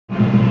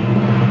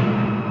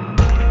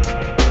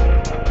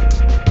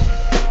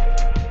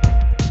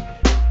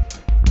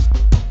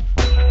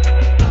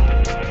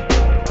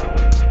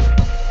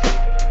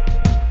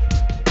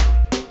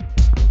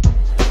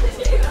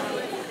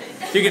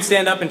you could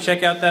stand up and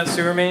check out that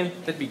sewer main,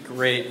 that'd be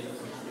great.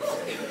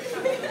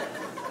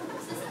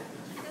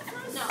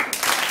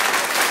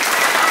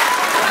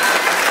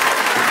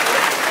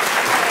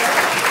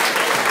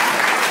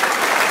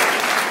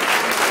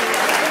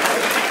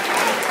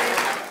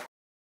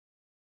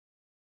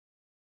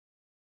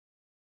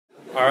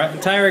 All right,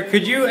 Tyra,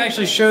 could you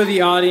actually show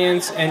the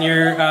audience and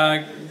your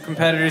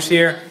competitors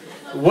here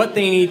what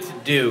they need to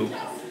do?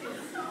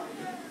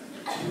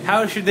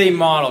 How should they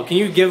model? Can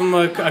you give them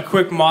a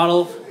quick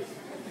model?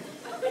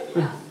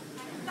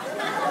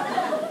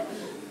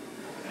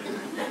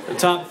 The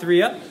top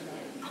three up.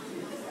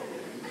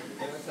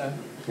 Yeah,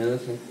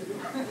 that's it.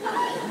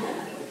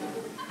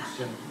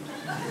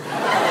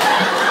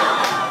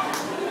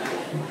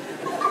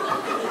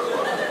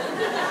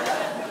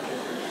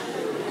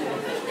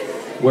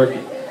 Work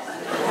it.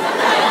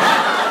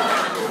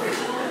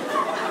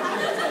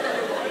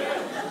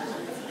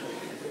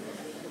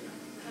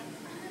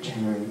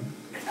 Turn.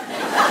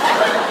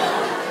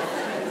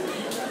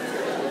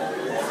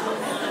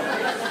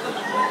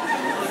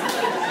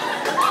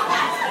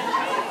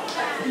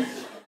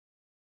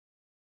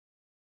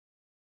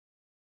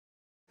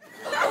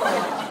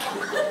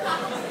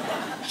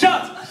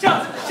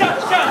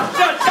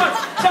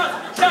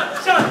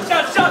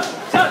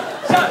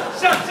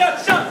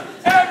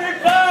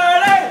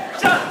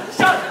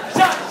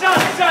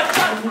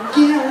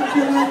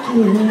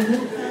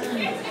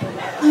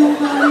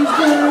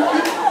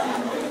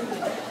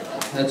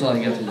 That's all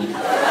I got to do.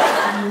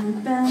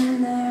 You've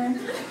been there,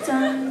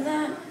 done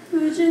that.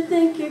 Who'd you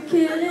think you're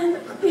kidding?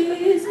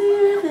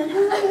 Easier than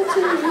how to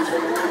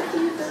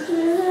keep it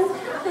driven.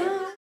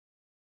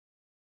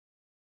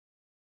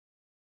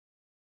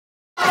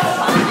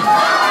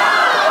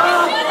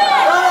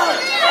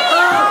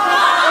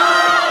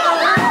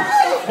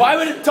 Why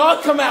would a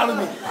dog come out of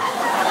me?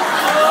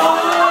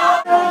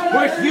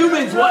 We're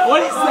humans.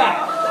 What is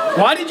that?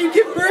 Why did you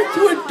give birth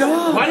to a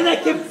dog? Why did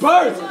I give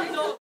birth?